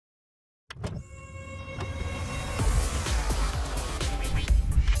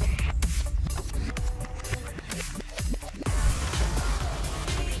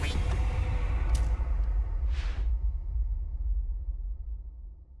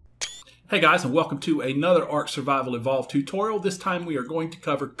Hey guys, and welcome to another Ark Survival Evolved tutorial. This time we are going to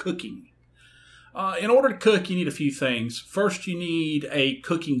cover cooking. In order to cook, you need a few things. First, you need a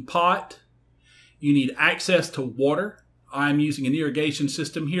cooking pot. You need access to water. I'm using an irrigation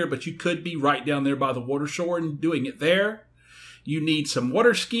system here, but you could be right down there by the water shore and doing it there. You need some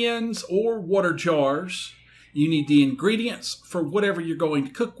water skins or water jars. You need the ingredients for whatever you're going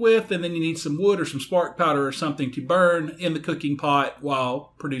to cook with, and then you need some wood or some spark powder or something to burn in the cooking pot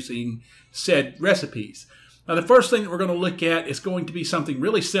while producing said recipes. Now, the first thing that we're going to look at is going to be something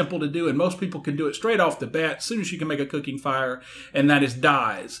really simple to do, and most people can do it straight off the bat as soon as you can make a cooking fire, and that is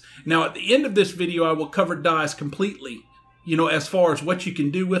dyes. Now, at the end of this video, I will cover dyes completely. You know, as far as what you can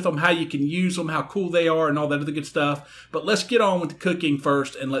do with them, how you can use them, how cool they are, and all that other good stuff. But let's get on with the cooking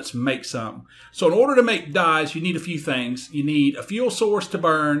first, and let's make some. So in order to make dyes, you need a few things. You need a fuel source to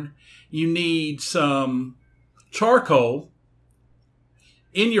burn. You need some charcoal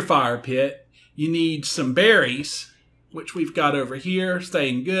in your fire pit. You need some berries, which we've got over here,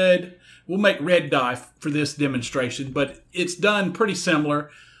 staying good. We'll make red dye for this demonstration, but it's done pretty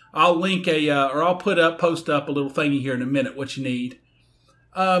similar. I'll link I'll post up a little thingy here in a minute what you need.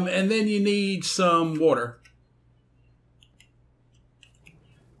 And then you need some water.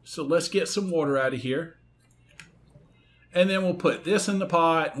 So let's get some water out of here. And then we'll put this in the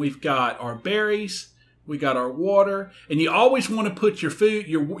pot. We've got our berries. We got our water. And you always want to put your food,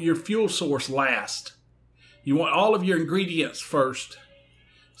 your fuel source last. You want all of your ingredients first.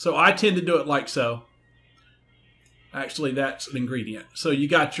 So I tend to do it like so. Actually, that's an ingredient. So you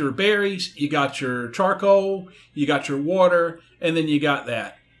got your berries, you got your charcoal, you got your water, and then you got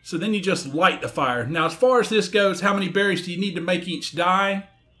that. So then you just light the fire. Now, as far as this goes, how many berries do you need to make each dye?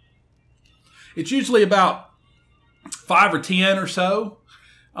 It's usually about 5 or 10 or so.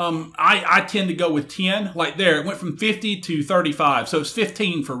 I tend to go with 10. Like there, it went from 50 to 35. So it's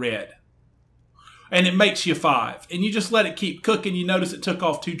 15 for red. And it makes you 5. And you just let it keep cooking. You notice it took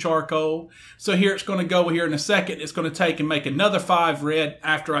off 2 charcoal. So here it's going to go here in a second. It's going to take and make another 5 red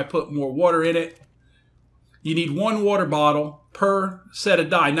after I put more water in it. You need 1 water bottle per set of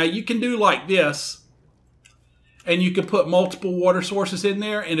dye. Now you can do like this. And you can put multiple water sources in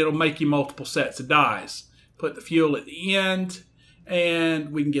there and it'll make you multiple sets of dyes. Put the fuel at the end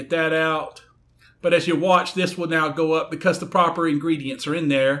and we can get that out. But as you watch, this will now go up because the proper ingredients are in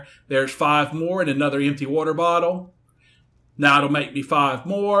there. There's 5 more and another empty water bottle. Now it'll make me 5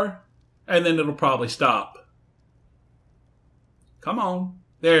 more, and then it'll probably stop. Come on.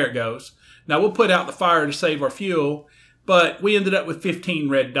 There it goes. Now we'll put out the fire to save our fuel, but we ended up with 15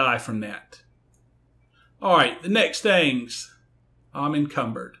 red dye from that. All right, the next things. I'm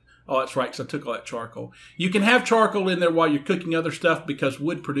encumbered. Oh, that's right, because I took all that charcoal. You can have charcoal in there while you're cooking other stuff because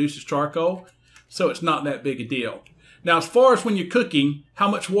wood produces charcoal. So it's not that big a deal. Now, as far as when you're cooking, how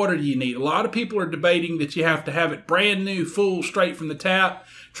much water do you need? A lot of people are debating that you have to have it brand new, full, straight from the tap.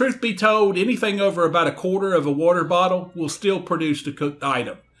 Truth be told, anything over about a quarter of a water bottle will still produce the cooked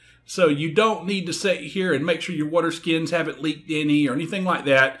item. So you don't need to sit here and make sure your water skins haven't leaked any or anything like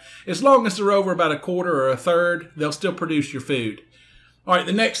that. As long as they're over about a quarter or a third, they'll still produce your food. All right,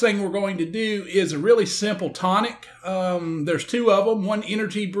 the next thing we're going to do is a really simple tonic. There's 2 of them, 1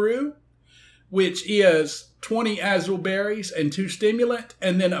 energy brew, which is 20 azul berries and 2 stimulant,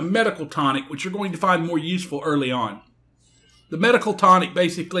 and then a medical tonic, which you're going to find more useful early on. The medical tonic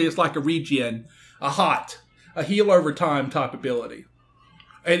basically is like a regen, a heal over time type ability.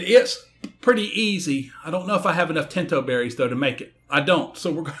 And it's pretty easy. I don't know if I have enough tinto berries, though, to make it. I don't, so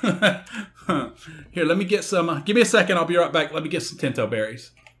we're going to... Here, let me get some... give me a second, I'll be right back. Let me get some tinto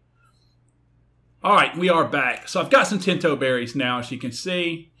berries. All right, we are back. So I've got some tinto berries now, as you can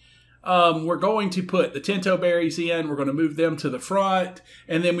see. We're going to put the tinto berries in. We're going to move them to the front.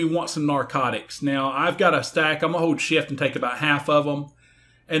 And then we want some narcotics. Now, I've got a stack. I'm going to hold shift and take about half of them.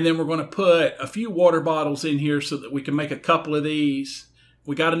 And then we're going to put a few water bottles in here so that we can make a couple of these.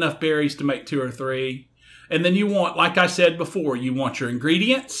 We got enough berries to make 2 or 3. And then you want, like I said before, you want your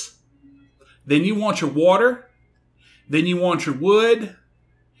ingredients. Then you want your water. Then you want your wood,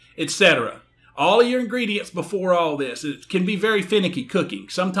 etc. All of your ingredients before all this. It can be very finicky cooking.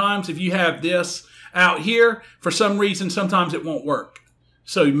 Sometimes if you have this out here, for some reason, sometimes it won't work.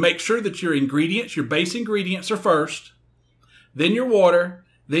 So make sure that your ingredients, your base ingredients are first, then your water,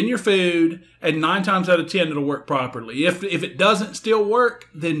 then your food, and 9 times out of 10 it'll work properly. If it doesn't still work,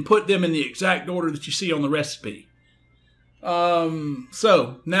 then put them in the exact order that you see on the recipe.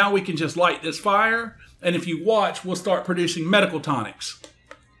 So now we can just light this fire, and if you watch, we'll start producing medical tonics.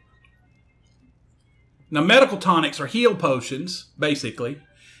 Now, medical tonics are heal potions, basically.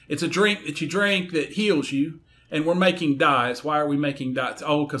 It's a drink that you drink that heals you. And we're making dyes. Why are we making dyes?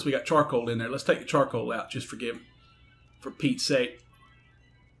 Oh, because we got charcoal in there. Let's take the charcoal out, just for Pete's sake.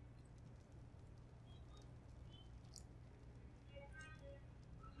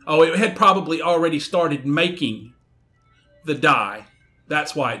 Oh, it had probably already started making the dye.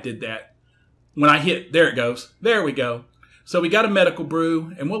 That's why it did that. When I hit, there it goes. There we go. So we got a medical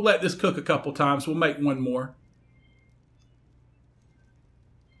brew, and we'll let this cook a couple times. We'll make one more.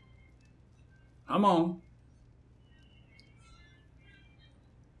 Come on.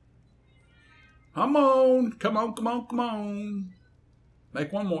 Come on. Come on, come on, come on.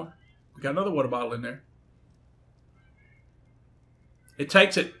 Make one more. We got another water bottle in there. It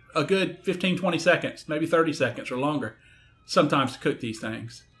takes it a good 15, 20 seconds, maybe 30 seconds or longer sometimes to cook these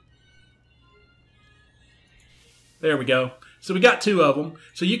things. There we go. So we got 2 of them.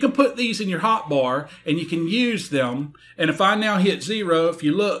 So you can put these in your hot bar and you can use them. And if I now hit 0, if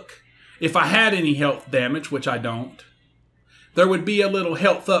you look, if I had any health damage, which I don't, there would be a little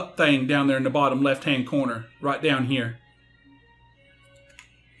health up thing down there in the bottom left-hand corner, right down here.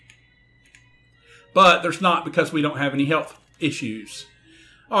 But there's not, because we don't have any health issues.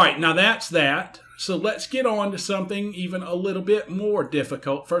 All right, now that's that. So let's get on to something even a little bit more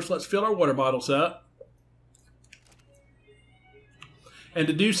difficult. First, let's fill our water bottles up. And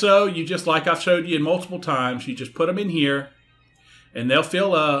to do so, you just, like I've showed you in multiple times, you just put them in here and they'll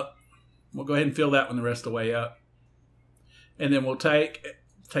fill up. We'll go ahead and fill that one the rest of the way up. And then we'll take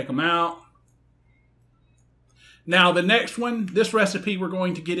them out. Now the next one, this recipe we're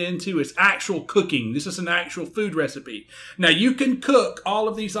going to get into is actual cooking. This is an actual food recipe. Now you can cook all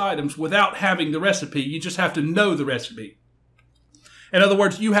of these items without having the recipe. You just have to know the recipe. In other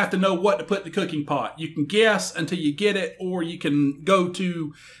words, you have to know what to put in the cooking pot. You can guess until you get it, or you can go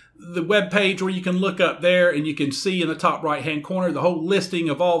to the web page, or you can look up there and you can see in the top right hand corner the whole listing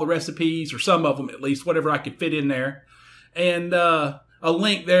of all the recipes, or some of them at least, whatever I could fit in there. And a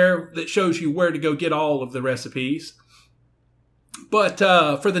link there that shows you where to go get all of the recipes. But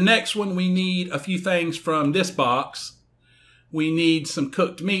for the next one, we need a few things from this box. We need some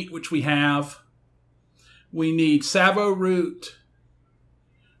cooked meat, which we have. We need savo root,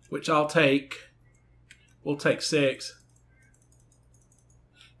 which I'll take. We'll take 6,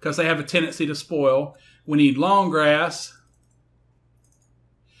 because they have a tendency to spoil. We need long grass.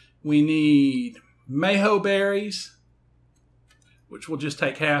 We need mayho berries, which we'll just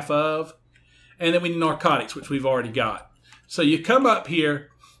take half of. And then we need narcotics, which we've already got. So you come up here,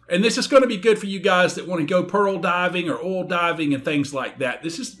 and this is going to be good for you guys that want to go pearl diving or oil diving and things like that.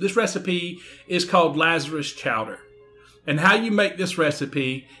 This recipe is called Lazarus chowder. And how you make this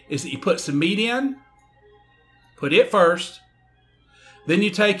recipe is that you put some meat in, put it first. Then you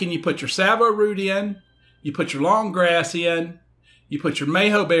take and you put your savo root in, you put your long grass in, you put your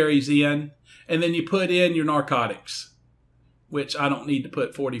mayho berries in, and then you put in your narcotics, which I don't need to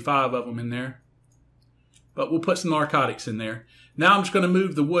put 45 of them in there. But we'll put some narcotics in there. Now I'm just going to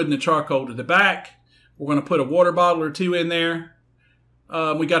move the wood and the charcoal to the back. We're going to put a water bottle or 2 in there.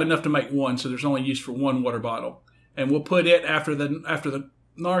 We got enough to make 1, so there's only use for 1 water bottle. And we'll put it after the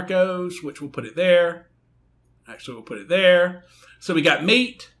narcos, which we'll put it there. Actually, we'll put it there. So we got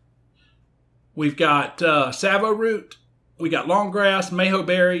meat. We've got savo root. We got long grass, mayho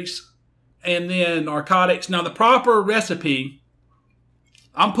berries, and then narcotics. Now, the proper recipe,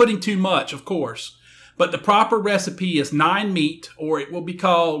 I'm putting too much, of course, but the proper recipe is 9 meat, or it will be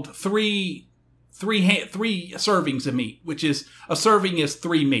called 3 servings of meat, which is, a serving is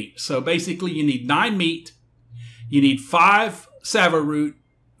 3 meat. So basically, you need 9 meat. You need 5 savo root,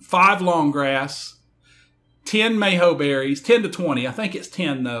 5 long grass, 10 mayho berries, 10 to 20. I think it's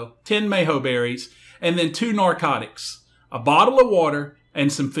 10 though. 10 mayho berries, and then 2 narcotics, a bottle of water,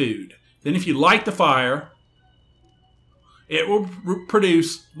 and some food. Then if you light the fire, it will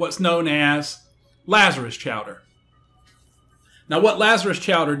produce what's known as Lazarus chowder. Now what Lazarus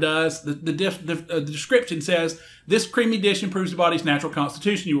chowder does, the description says, this creamy dish improves the body's natural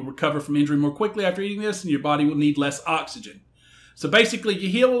constitution. You will recover from injury more quickly after eating this, and your body will need less oxygen. So basically, you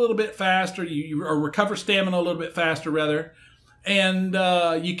heal a little bit faster, or recover stamina a little bit faster, rather, and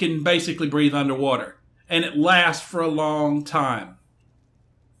you can basically breathe underwater. And it lasts for a long time.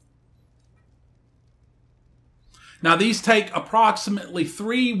 Now, these take approximately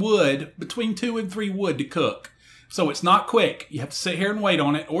 3 wood, between 2 and 3 wood to cook. So it's not quick. You have to sit here and wait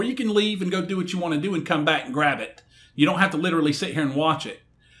on it, or you can leave and go do what you want to do and come back and grab it. You don't have to literally sit here and watch it.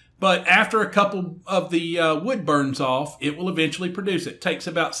 But after a couple of the wood burns off, it will eventually produce it. It takes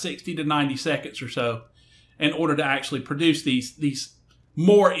about 60 to 90 seconds or so in order to actually produce these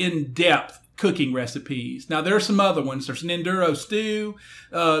more in-depth cooking recipes. Now, there are some other ones. There's an enduro stew.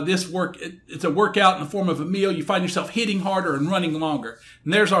 It's a workout in the form of a meal. You find yourself hitting harder and running longer.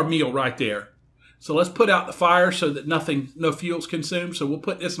 And there's our meal right there. So let's put out the fire so that no fuel's consumed. So we'll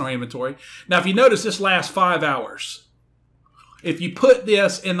put this in our inventory. Now, if you notice, this lasts 5 hours. If you put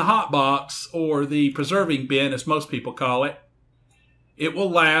this in the hot box or the preserving bin, as most people call it, it will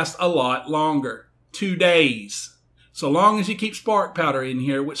last a lot longer. 2 days. So long as you keep spark powder in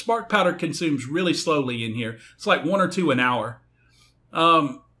here, which spark powder consumes really slowly in here. It's like 1 or 2 an hour.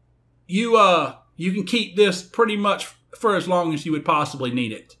 You can keep this pretty much for as long as you would possibly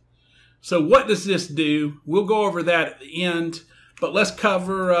need it. So what does this do? We'll go over that at the end, but let's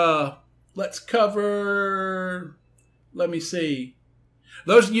cover, let me see.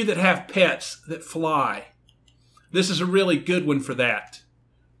 Those of you that have pets that fly, this is a really good one for that.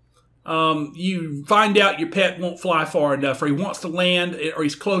 You find out your pet won't fly far enough, or he wants to land, or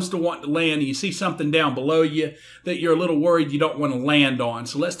he's close to wanting to land, and you see something down below you that you're a little worried you don't want to land on.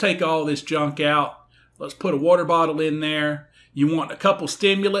 So let's take all this junk out. Let's put a water bottle in there. You want a couple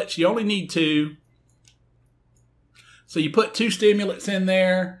stimulants. You only need 2. So you put 2 stimulants in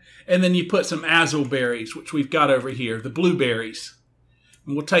there, and then you put some azul berries, which we've got over here, the blueberries.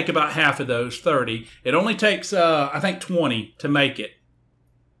 And we'll take about half of those, 30. It only takes, I think, 20 to make it.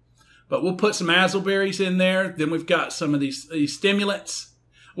 But we'll put some azul berries in there. Then we've got some of these stimulants,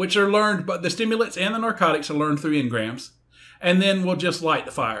 which are learned, but the stimulants and the narcotics are learned through engrams. And then we'll just light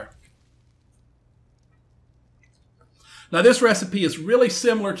the fire. Now, this recipe is really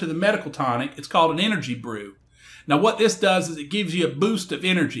similar to the medical tonic. It's called an energy brew. Now, what this does is it gives you a boost of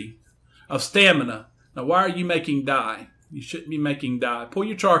energy, of stamina. Now, why are you making dye? You shouldn't be making dye. Pull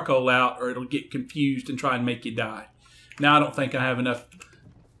your charcoal out or it'll get confused and try and make you dye. Now, I don't think I have enough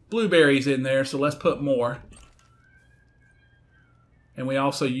blueberries in there, so let's put more. And we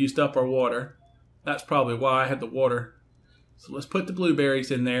also used up our water. That's probably why I had the water. So let's put the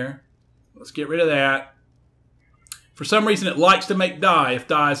blueberries in there. Let's get rid of that. For some reason, it likes to make dye if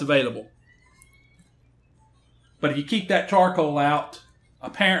dye is available. But if you keep that charcoal out,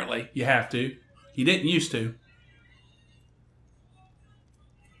 apparently you have to. You didn't used to.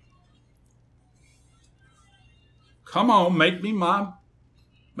 Come on, make me my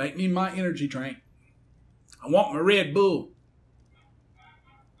energy drink. I want my Red Bull.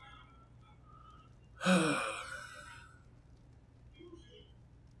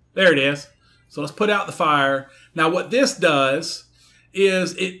 There it is. So let's put out the fire. Now what this does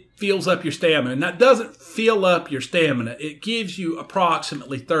is it fills up your stamina. And that doesn't fill up your stamina. It gives you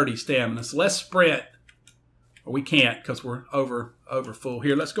approximately 30 stamina. So let's sprint. Or we can't because we're over full.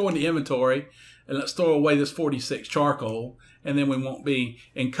 Here, let's go into inventory and let's throw away this 46 charcoal. And then we won't be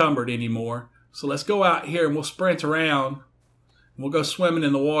encumbered anymore. So let's go out here and we'll sprint around. We'll go swimming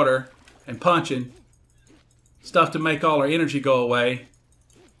in the water and punching. Stuff to make all our energy go away.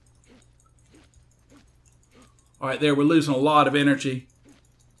 All right, there, we're losing a lot of energy.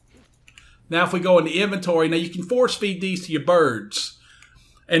 Now if we go into inventory, now you can force feed these to your birds.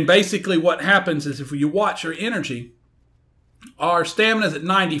 And basically what happens is if you watch your energy, our stamina is at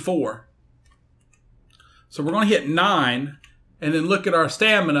 94. So we're going to hit 9 and then look at our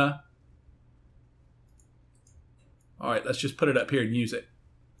stamina. All right, let's just put it up here and use it.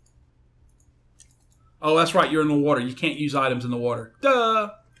 Oh, that's right, you're in the water. You can't use items in the water.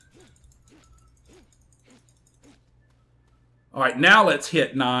 Duh! All right, now let's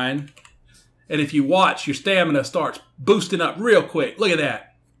hit 9. And if you watch, your stamina starts boosting up real quick. Look at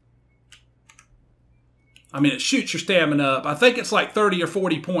that. I mean, it shoots your stamina up. I think it's like 30 or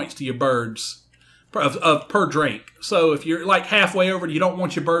 40 points to your birds per drink. So if you're like halfway over and you don't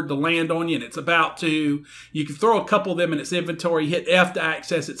want your bird to land on you and it's about to, you can throw a couple of them in its inventory, hit F to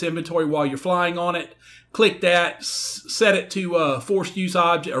access its inventory while you're flying on it. Click that, set it to a forced use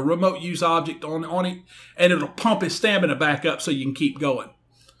object, a remote use object on it, and it'll pump its stamina back up so you can keep going.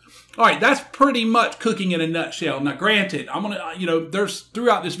 All right, that's pretty much cooking in a nutshell. Now, granted, I'm gonna, there's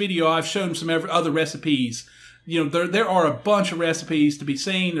throughout this video I've shown some other recipes. There are a bunch of recipes to be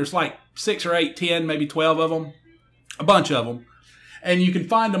seen. There's like 6 or 8, 10, maybe 12 of them, a bunch of them, and you can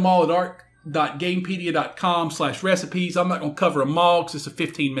find them all at art.gamepedia.com/recipes. I'm not going to cover them all because it's a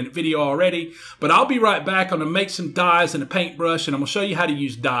 15-minute video already, but I'll be right back. I'm going to make some dyes and a paintbrush, and I'm going to show you how to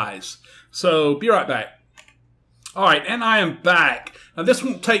use dyes. So be right back. All right, and I am back. Now, this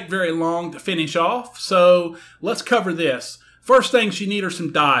won't take very long to finish off, so let's cover this. First things you need are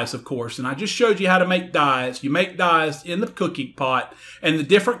some dyes, of course, and I just showed you how to make dyes. You make dyes in the cooking pot, and the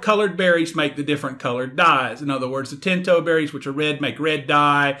different colored berries make the different colored dyes. In other words, the tinto berries, which are red, make red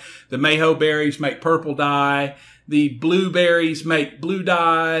dye. The mayo berries make purple dye. The blueberries make blue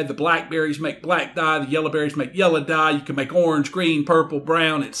dye. The blackberries make black dye. The yellow berries make yellow dye. You can make orange, green, purple,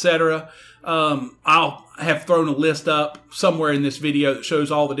 brown, etc. I'll have thrown a list up somewhere in this video that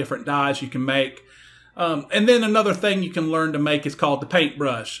shows all the different dyes you can make. And then another thing you can learn to make is called the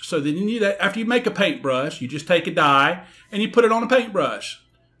paintbrush. So then after you make a paintbrush, you just take a dye and you put it on a paintbrush.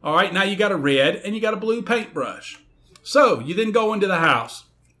 All right, now you got a red and you got a blue paintbrush. So you then go into the house.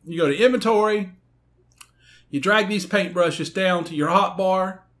 You go to inventory. You drag these paintbrushes down to your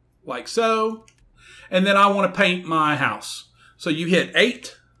hotbar, like so. And then I want to paint my house. So you hit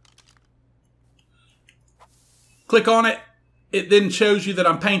 8. Click on it. It then shows you that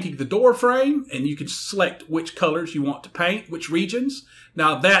I'm painting the door frame, and you can select which colors you want to paint, which regions.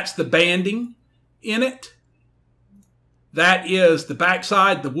 Now that's the banding in it. That is the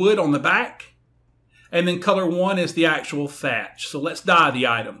backside, the wood on the back. And then color 1 is the actual thatch. So let's dye the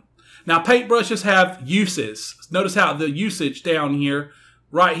item. Now paintbrushes have uses. Notice how the usage down here,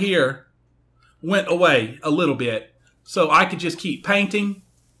 right here, went away a little bit. So I could just keep painting,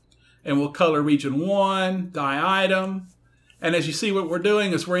 and we'll color region 1, dye item. And as you see, what we're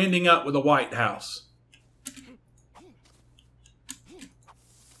doing is we're ending up with a white house.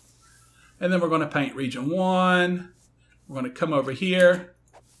 And then we're going to paint region 1. We're going to come over here.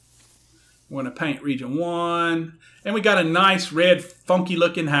 We're going to paint region 1. And we got a nice red funky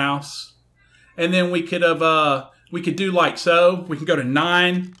looking house. And then we could have we could do like so. We can go to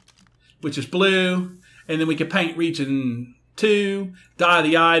 9, which is blue. And then we could paint region 2, dye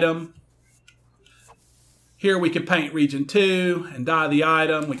the item. Here we can paint region 2 and dye the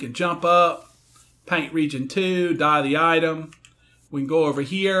item. We can jump up, paint region 2, dye the item. We can go over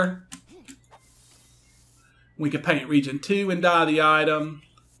here. We can paint region 2 and dye the item.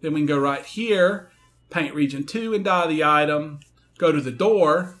 Then we can go right here, paint region 2 and dye the item. Go to the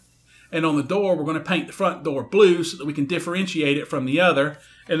door, and on the door we're going to paint the front door blue so that we can differentiate it from the other.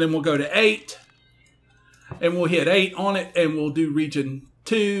 And then we'll go to 8, and we'll hit 8 on it, and we'll do region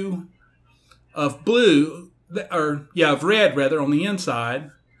 2 of blue, or yeah, of red rather, on the inside,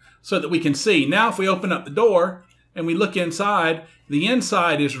 so that we can see. Now if we open up the door and we look inside, the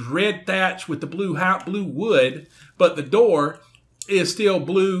inside is red thatch with the blue wood, but the door is still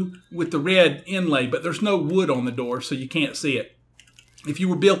blue with the red inlay, but there's no wood on the door, so you can't see it. If you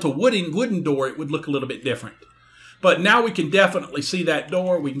were built a wooden door, it would look a little bit different. But now we can definitely see that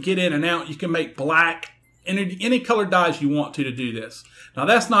door. We can get in and out. You can make black, any color dyes you want to do this. Now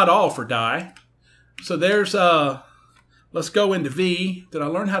that's not all for dye. So there's, let's go into V. Did I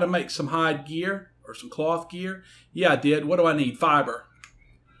learn how to make some hide gear or some cloth gear? Yeah, I did. What do I need? Fiber.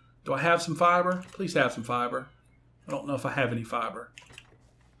 Do I have some fiber? Please have some fiber. I don't know if I have any fiber.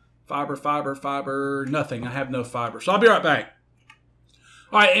 Fiber, nothing. I have no fiber. So I'll be right back.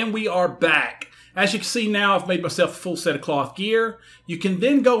 All right, and we are back. As you can see now, I've made myself a full set of cloth gear. You can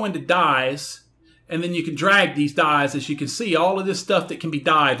then go into dyes, and then you can drag these dyes. As you can see, all of this stuff that can be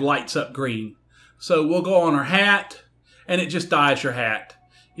dyed lights up green. So we'll go on our hat, and it just dyes your hat.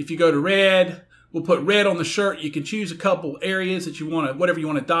 If you go to red, we'll put red on the shirt. You can choose a couple areas that you want to, whatever you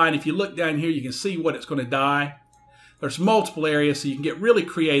want to dye. And if you look down here, you can see what it's going to dye. There's multiple areas, so you can get really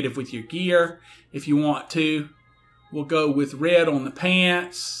creative with your gear if you want to. We'll go with red on the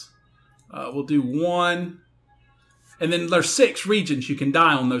pants. We'll do 1. And then there's 6 regions you can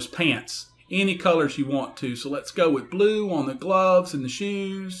dye on those pants. Any colors you want to. So let's go with blue on the gloves and the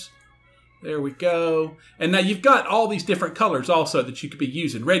shoes. There we go. And now you've got all these different colors also that you could be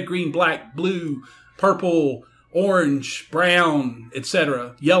using. Red, green, black, blue, purple, orange, brown,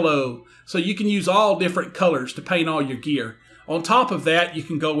 etc. Yellow. So you can use all different colors to paint all your gear. On top of that, you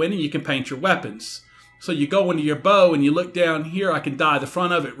can go in and you can paint your weapons. So you go into your bow and you look down here. I can dye the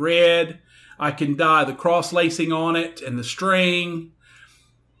front of it red. I can dye the cross lacing on it and the string.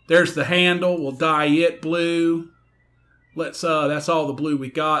 There's the handle. We'll dye it blue. Let's that's all the blue we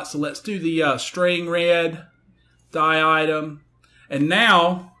got. So let's do the string red, dye item. And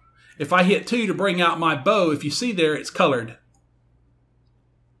now, if I hit 2 to bring out my bow, if you see there, it's colored.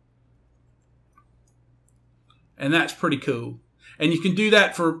 And that's pretty cool. And you can do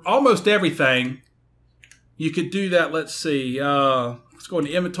that for almost everything. You could do that, let's see, let's go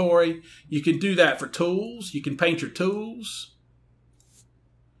into inventory. You can do that for tools. You can paint your tools.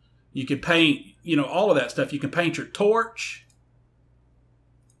 You can paint, you know, all of that stuff. You can paint your torch.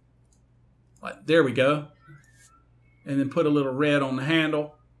 Like, there we go. And then put a little red on the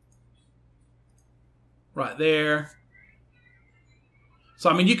handle. Right there. So,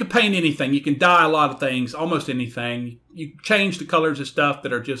 I mean, you can paint anything. You can dye a lot of things, almost anything. You change the colors of stuff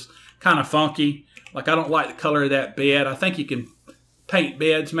that are just kind of funky. Like, I don't like the color of that bed. I think you can paint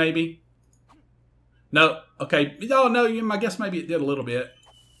beds, maybe. No. Okay. Oh, no, I guess maybe it did a little bit.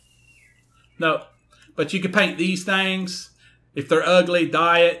 No. But you can paint these things. If they're ugly,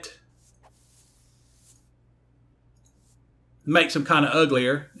 dye it. Makes them kind of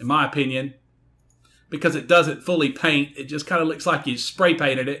uglier, in my opinion. Because it doesn't fully paint. It just kind of looks like you spray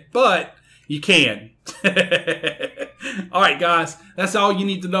painted it. But you can. All right, guys. That's all you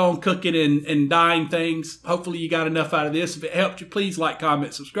need to know on cooking and dyeing things. Hopefully you got enough out of this. If it helped you, please like,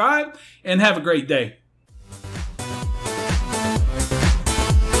 comment, subscribe. And have a great day.